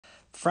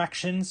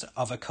Fractions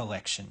of a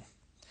collection.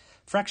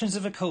 Fractions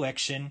of a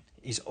collection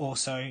is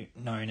also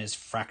known as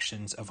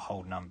fractions of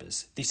whole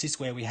numbers. This is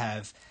where we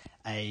have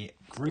a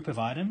group of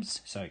items,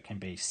 so it can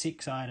be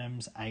 6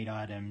 items, 8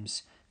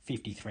 items,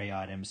 53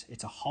 items.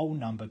 It's a whole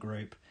number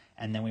group,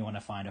 and then we want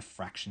to find a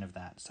fraction of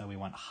that. So we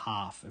want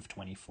half of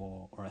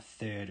 24 or a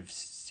third of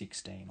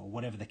 16 or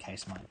whatever the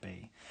case might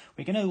be.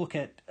 We're going to look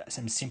at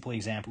some simple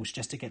examples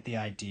just to get the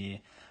idea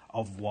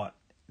of what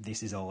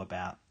this is all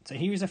about. So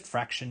here is a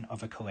fraction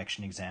of a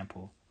collection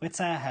example. Let's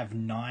say I have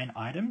 9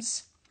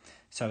 items,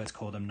 so let's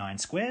call them 9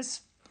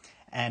 squares,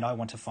 and I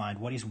want to find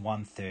what is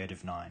 1/3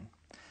 of 9.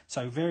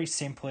 So very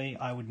simply,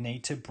 I would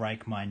need to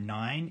break my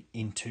 9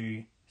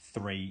 into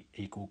 3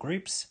 equal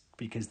groups,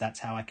 because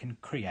that's how I can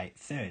create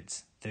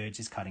thirds.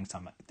 Thirds is cutting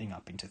something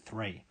up into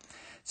 3.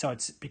 So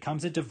it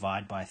becomes a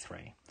divide by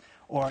 3.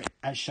 Or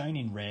as shown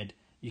in red,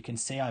 you can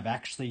see I've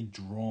actually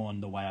drawn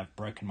the way I've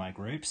broken my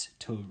groups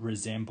to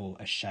resemble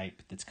a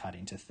shape that's cut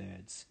into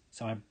thirds.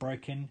 So I've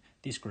broken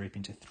this group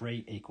into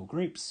 3 equal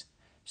groups,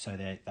 so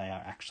they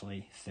are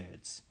actually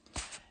thirds.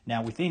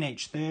 Now within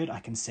each third, I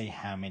can see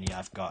how many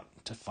I've got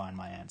to find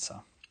my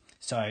answer.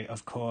 So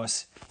of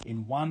course,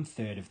 in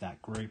 1/3 of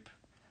that group,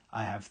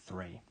 I have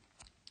 3.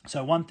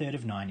 So 1/3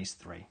 of 9 is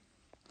 3.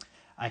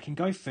 I can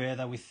go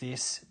further with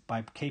this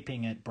by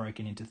keeping it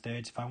broken into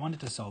thirds. If I wanted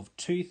to solve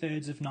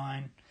 2/3 of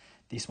 9,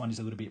 this one is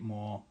a little bit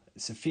more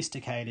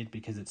sophisticated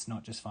because it's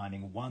not just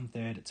finding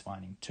 1/3, it's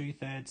finding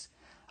 2/3.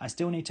 I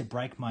still need to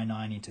break my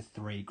 9 into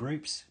 3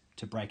 groups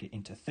to break it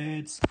into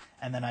thirds,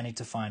 and then I need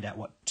to find out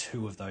what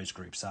 2 of those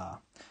groups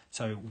are.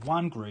 So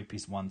one group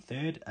is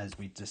 1/3, as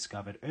we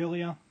discovered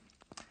earlier.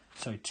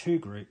 So 2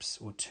 groups,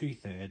 or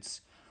 2/3,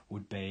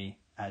 would be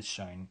as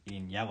shown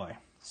in yellow.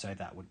 So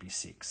that would be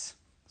 6.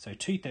 So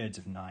 2/3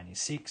 of 9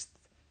 is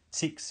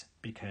 6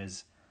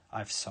 because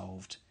I've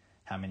solved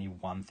how many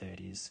 1/3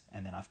 is,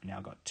 and then I've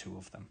now got 2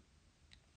 of them.